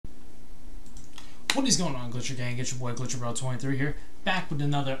What is going on, Glitcher Gang? It's your boy GlitcherBro23 here, back with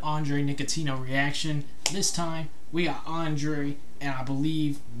another Andre Nickatina reaction. This time, we got Andre and I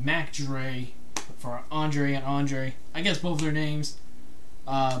believe Mac Dre for Andre and Andre. I guess both their names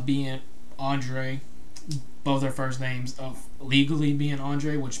being Andre, both their first names of legally being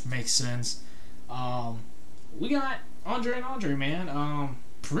Andre, which makes sense. We got Andre and Andre, man.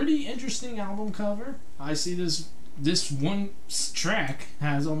 Pretty interesting album cover. I see this one track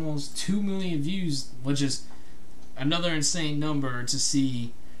has almost 2 million views, which is another insane number to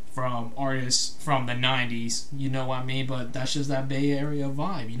see from artists from the 90s, you know what I mean? But that's just that Bay Area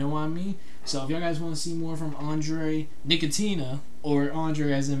vibe, you know what I mean? So if y'all guys want to see more from Andre Nickatina, or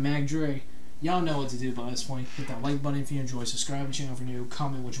Andre as in Mac Dre, y'all know what to do by this point. Hit that like button if you enjoy, subscribe to the channel if you're new,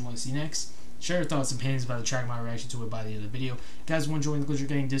 comment what you want to see next. Share your thoughts and opinions about the track, my reaction to it by the end of the video. If you guys want to join the Glitcher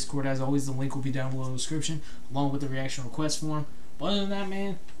Gang Discord, as always, the link will be down below in the description, along with the reaction request form. But other than that,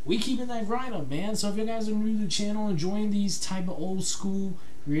 man, we keeping that grind up, man. So if you guys are new to the channel, enjoying these type of old school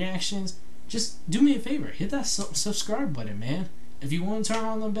reactions, just do me a favor, hit that subscribe button, man. If you want to turn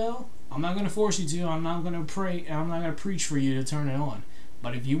on the bell, I'm not going to force you to. I'm not going to pray, I'm not going to preach for you to turn it on.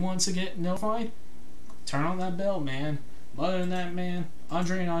 But if you want to get notified, turn on that bell, man. But other than that, man,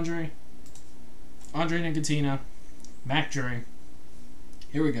 Andre and Andre Nickatina, Mac Dre.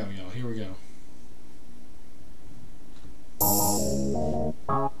 Here we go, yo. Here we go.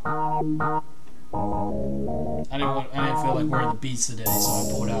 I didn't feel like wearing the beats today, so I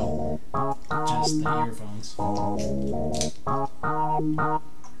pulled out just the earphones.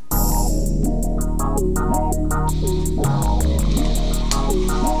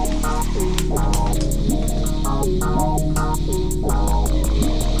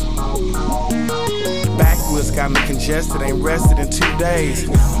 Got me congested, ain't rested in 2 days.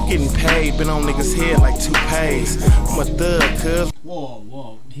 I'm getting paid, been on niggas' head like toupees. I'm a thug, cuz.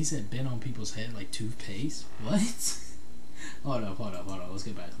 Whoa. He said been on people's head like toupees? What? Hold up. Let's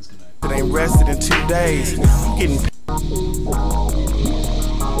get back. It ain't rested in 2 days. I'm getting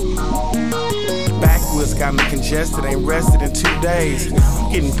backwoods, got me congested, ain't rested in 2 days.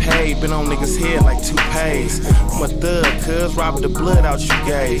 I'm getting paid, been on niggas' head like toupees. I'm a thug, cuz, robbing the blood out you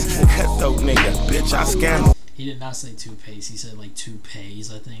gays. Cutthroat nigga, bitch, I scam. He did not say toupees, he said like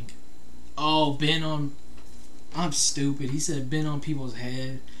toupees, I think. Oh, been on... I'm stupid. He said been on people's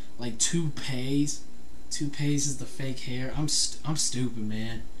head like toupees. Toupees is the fake hair. I'm stupid,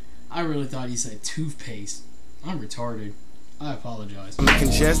 man. I really thought he said toothpaste. I'm retarded. I apologize. I'm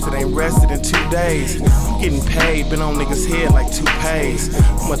congested, ain't rested in 2 days. I'm getting paid, been on niggas' head like toupees.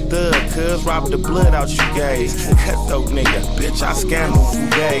 I'm a thug, cuz, robbing the blood out you gays. Cutthroat nigga, bitch, I scandal from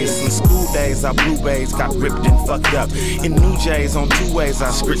days. In school days, I blue bays, got ripped and fucked up. In New J's on 2 ways, I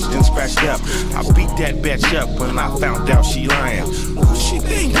scritched and scratched up. I beat that bitch up when I found out she lying. Who she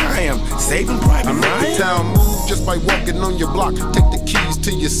think I am? Saving private mind? I make the town move just by walking on your block. Take the keys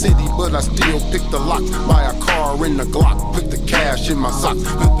to your city, but I still pick the lock. Buy a car in the Glock, put the cash in my sock,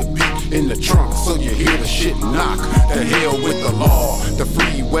 put the beat in the trunk so you hear the shit knock. The hell with the law, the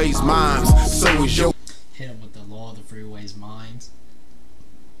freeway's mines, so is your. Hit him with the law, the freeway's mines.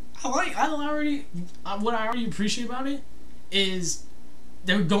 What I already appreciate about it is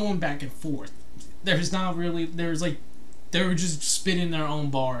they're going back and forth. They're just spitting their own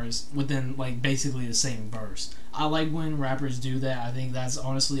bars within like basically the same verse. I like when rappers do that. I think that's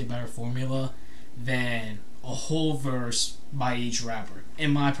honestly a better formula than a whole verse by each rapper,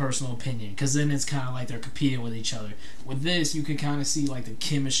 in my personal opinion, because then it's kind of like they're competing with each other. With this, you can kind of see like the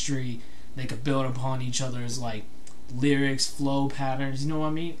chemistry they could build upon each other's like lyrics, flow patterns, you know what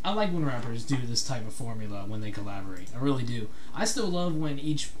I mean? I like when rappers do this type of formula when they collaborate. I really do. I still love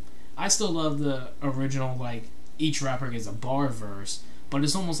the original, like each rapper gets a bar verse, but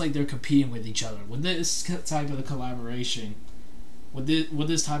it's almost like they're competing with each other. With this type of the collaboration, with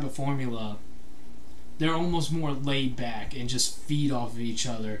this type of formula, they're almost more laid back and just feed off of each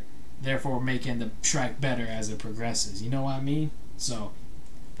other, therefore making the track better as it progresses. You know what I mean? So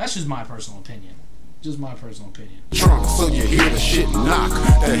that's just my personal opinion. Just my personal opinion. Trunk, so you hear the shit knock.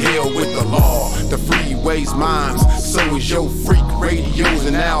 The hell with the law, the freeway's mines, so is your freak radios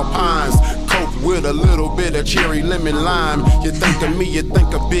and alpines. Coke with a little bit of cherry lemon lime. You think of me, you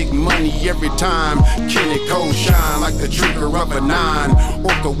think of big money every time. Kenny Cole shine like the trigger of a 9.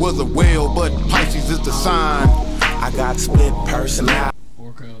 Orca was a whale, but Pisces is the sign. I got split personality.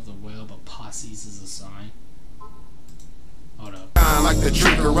 Orca of the whale, but Pisces is a sign. Hold up. Like the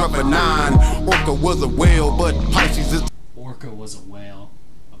trigger of a 9. Orca was a whale, but Pisces is. Orca was a whale,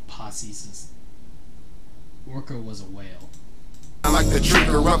 but Pisces is. Orca was a whale. Like the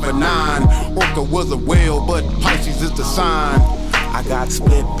trigger of a 9. Orca was a whale, but Pisces is the sign. I got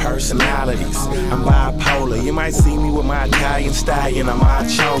split personalities. I'm bipolar. You might see me with my Italian stallion. I'm my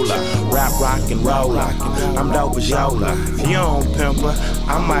chola. Rap, rock, and roller. I'm dope as Yola. If you don't pimper,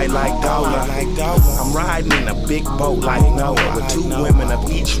 I might like Dola. I'm riding in a big boat like Noah with 2 women of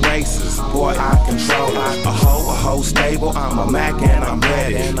each races. Boy, I control her. A hoe stable. I'm a Mac and I'm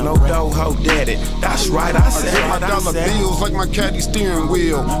ready. No ho dead it. That's right, I said it. My dollar bills like my caddy steering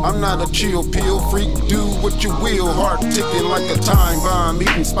wheel. I'm not a chill pill freak. Do what you will. Heart ticking like a time bomb.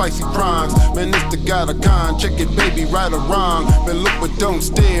 Eating spicy prawns. Man, this the god of con. Check it, baby, right or wrong. Man, look but don't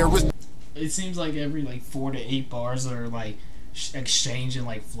stare. It seems like every like 4 to 8 bars are like exchanging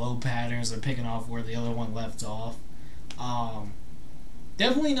like flow patterns or picking off where the other one left off.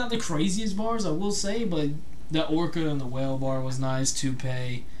 Definitely not the craziest bars, I will say, but the Orca and the Whale bar was nice.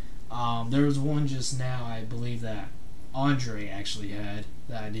 Toupee. There was one just now, I believe, that Andre actually had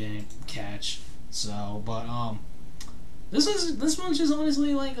that I didn't catch. So, but this one's just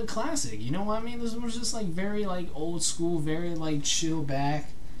honestly like a classic. You know what I mean? This one's just like very like old school, very like chill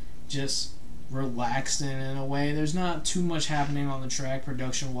back, just relaxed in a way. There's not too much happening on the track,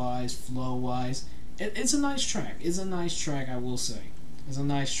 production wise, flow wise. It's a nice track. It's a nice track, I will say. It's a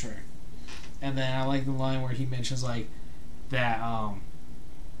nice track. And then I like the line where he mentions like that.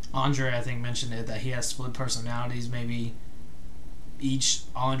 Andre, I think, mentioned it, that he has split personalities. Maybe each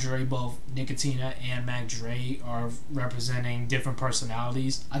Andre, both Nickatina and Mac Dre, are representing different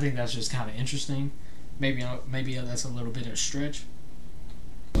personalities. I think that's just kind of interesting. Maybe that's a little bit of a stretch.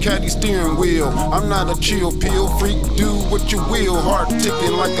 Caddy steering wheel. I'm not a chill pill freak. Do what you will. Heart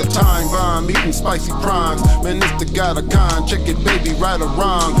ticking like a time bomb. Eating spicy prawns. Man, this the god of con. Check it, baby, right or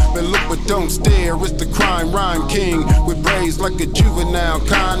wrong. Man, look but don't stare. It's the crime rhyme king with braids like a juvenile.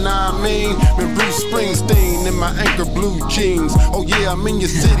 Con, I mean, man, Bruce Springsteen in my anchor blue jeans. Oh yeah, I'm in your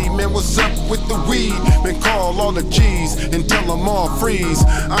city, man. What's up with the weed? Man, call all the G's and tell them all freeze.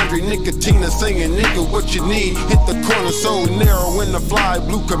 Andre Nickatina singing, nigga, what you need? Hit the corner so narrow in the fly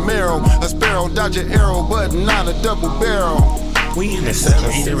blue Camaro, a sparrow, dodge an arrow, but not a double barrel. We in the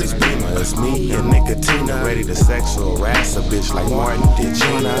 7 Series Beamer. It's me and Nickatina, ready to sexual harass a bitch like Martin did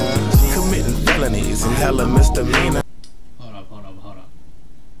Gina. Committing felonies and hella misdemeanor. Hold up.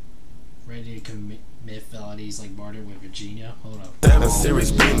 Ready to commit felonies like Martin with Virginia? Hold up. 7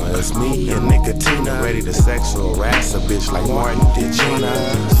 Series Beamer. It's me and Nickatina, ready to sexual harass a bitch like Martin did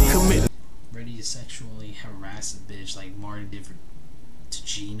Gina. Committing. Ready to sexually harass a bitch like Martin did to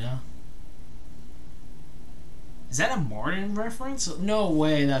Gina? Is that a Martin reference? No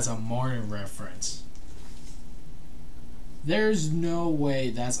way that's a Martin reference. There's no way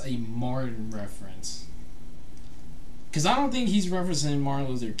that's a Martin reference. Because I don't think he's referencing Martin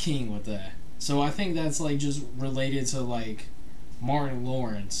Luther King with that. So I think that's like just related to like Martin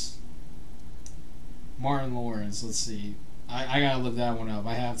Lawrence. Martin Lawrence, let's see. I gotta look that one up.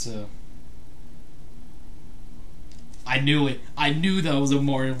 I have to. I knew it. I knew that was a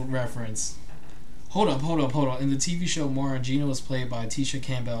Martin reference. Hold up. In the TV show Martin, Gina was played by Tisha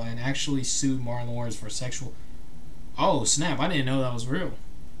Campbell and actually sued Martin Lawrence for sexual... Oh, snap. I didn't know that was real.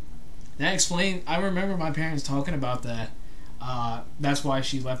 That explained... I remember my parents talking about that. That's why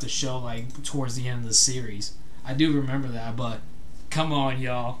she left the show like towards the end of the series. I do remember that, but come on,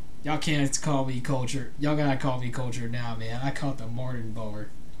 y'all. Y'all can't call me culture. Y'all gotta call me culture now, man. I caught the Martin bar.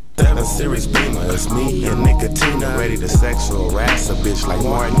 7 Series Beamer. It's me and Nickatina, ready to sexual harass a bitch like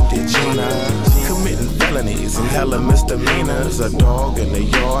Martin did Gina. Committing felonies and hella misdemeanors. A dog in the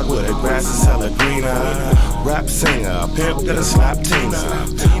yard where the grass is hella greener. Rap singer, pimp that a slap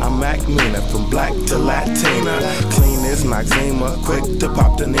Tina. I'm Mac Mina, from black to Latina. Clean as Maxima, quick to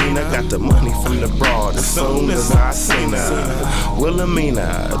pop the Nina. Got the money from the broad as soon as I seen her.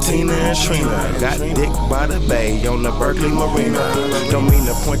 Wilhelmina, Tina and Trina. Got dick by the bay on the Berkeley Marina. Don't mean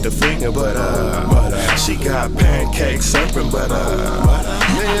to point the finger, but she got pancakes, serpent butter.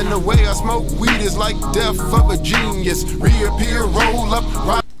 Man, the way I smoke weed is like death of a genius. Reappear, roll up,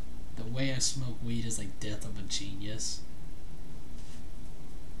 rock. The way I smoke weed is like death of a genius.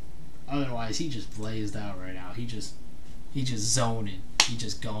 Otherwise, he just blazed out right now. He just zoning. He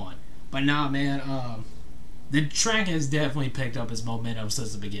just gone. But nah, man. The track has definitely picked up its momentum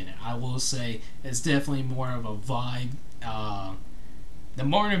since the beginning. I will say it's definitely more of a vibe. The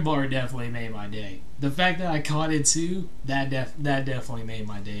Martin bar definitely made my day. The fact that I caught it too, that definitely made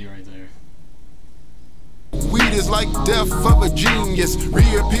my day right there. Weed is like death of a genius.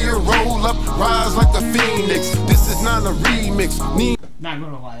 Reappear, roll up, rise like a phoenix. This is not a remix. Not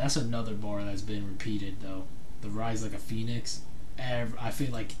gonna lie, that's another bar that's been repeated though. The rise like a phoenix. I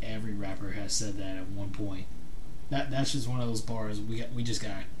feel like every rapper has said that at one point. That's just one of those bars we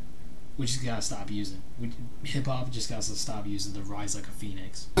we just gotta stop using. Hip hop just gotta stop using the rise like a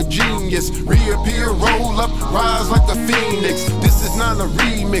phoenix. A genius, reappear, roll up, rise like a phoenix. This is not a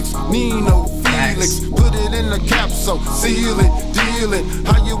remix, Nino, Felix. Put it in the capsule, seal it, deal it.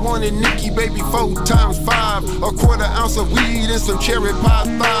 How you want it, Nikki, baby, 4 times 5. A quarter ounce of weed and some cherry pie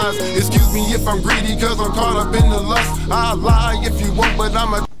thighs. Excuse me if I'm greedy, cause I'm caught up in the lust. I'll lie if you want, but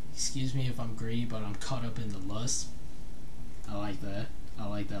I'm a... Excuse me if I'm greedy, but I'm caught up in the lust. I like that. I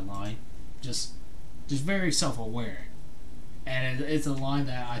like that line. Just very self-aware. And it's a line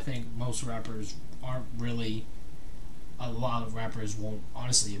that I think most rappers aren't really... A lot of rappers won't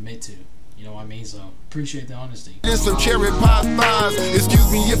honestly admit to. You know what I mean? So, appreciate the honesty. And some cherry pie thighs.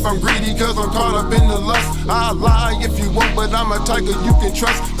 Excuse me if I'm greedy, cause I'm caught up in the lust. I'll lie if you want, but I'm a tiger you can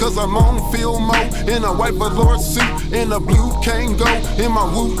trust. Cause I'm on film mode in a white velour suit, in a blue Kango, in my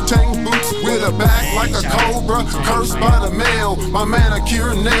Wu-Tang boots, with a back like a cobra, cursed by the male. My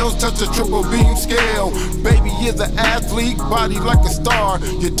manicure nails touch a triple beam scale. Baby is an athlete, body like a star.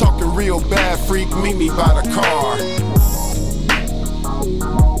 You're talking real bad, freak, meet me by the car.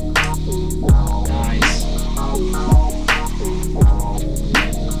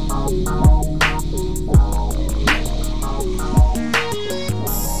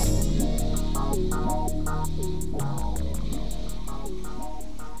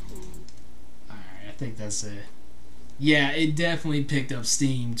 I think that's it. Yeah, it definitely picked up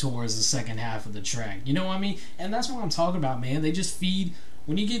steam towards the second half of the track. You know what I mean? And that's what I'm talking about, man. They just feed...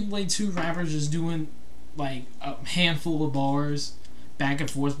 When you get like 2 rappers just doing like a handful of bars back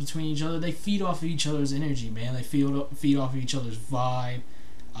and forth between each other, they feed off of each other's energy, man. They feed off of each other's vibe.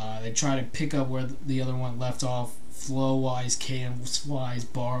 They try to pick up where the other one left off, flow-wise, cadence-wise,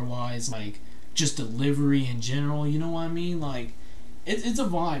 bar-wise, like just delivery in general. You know what I mean? Like... It's a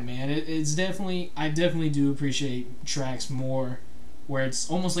vibe, man. It's definitely... I definitely do appreciate tracks more where it's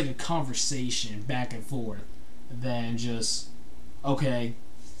almost like a conversation back and forth than just, okay,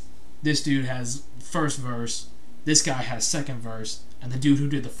 this dude has first verse, this guy has second verse, and the dude who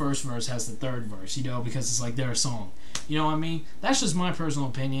did the first verse has the third verse, you know, because it's like their song. You know what I mean? That's just my personal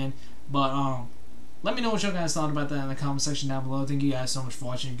opinion, but let me know what you guys thought about that in the comment section down below. Thank you guys so much for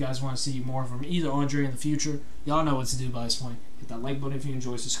watching. If you guys want to see more from either Andre in the future, y'all know what to do by this point. Hit that like button if you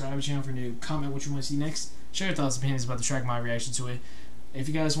enjoy, subscribe to the channel for new, comment what you want to see next, share your thoughts and opinions about the track, my reaction to it. If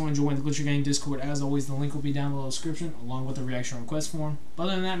you guys want to join the Glitcher Gang Discord, as always, the link will be down below in the description, along with the reaction request form. But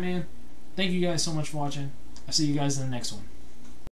other than that, man, thank you guys so much for watching. I'll see you guys in the next one.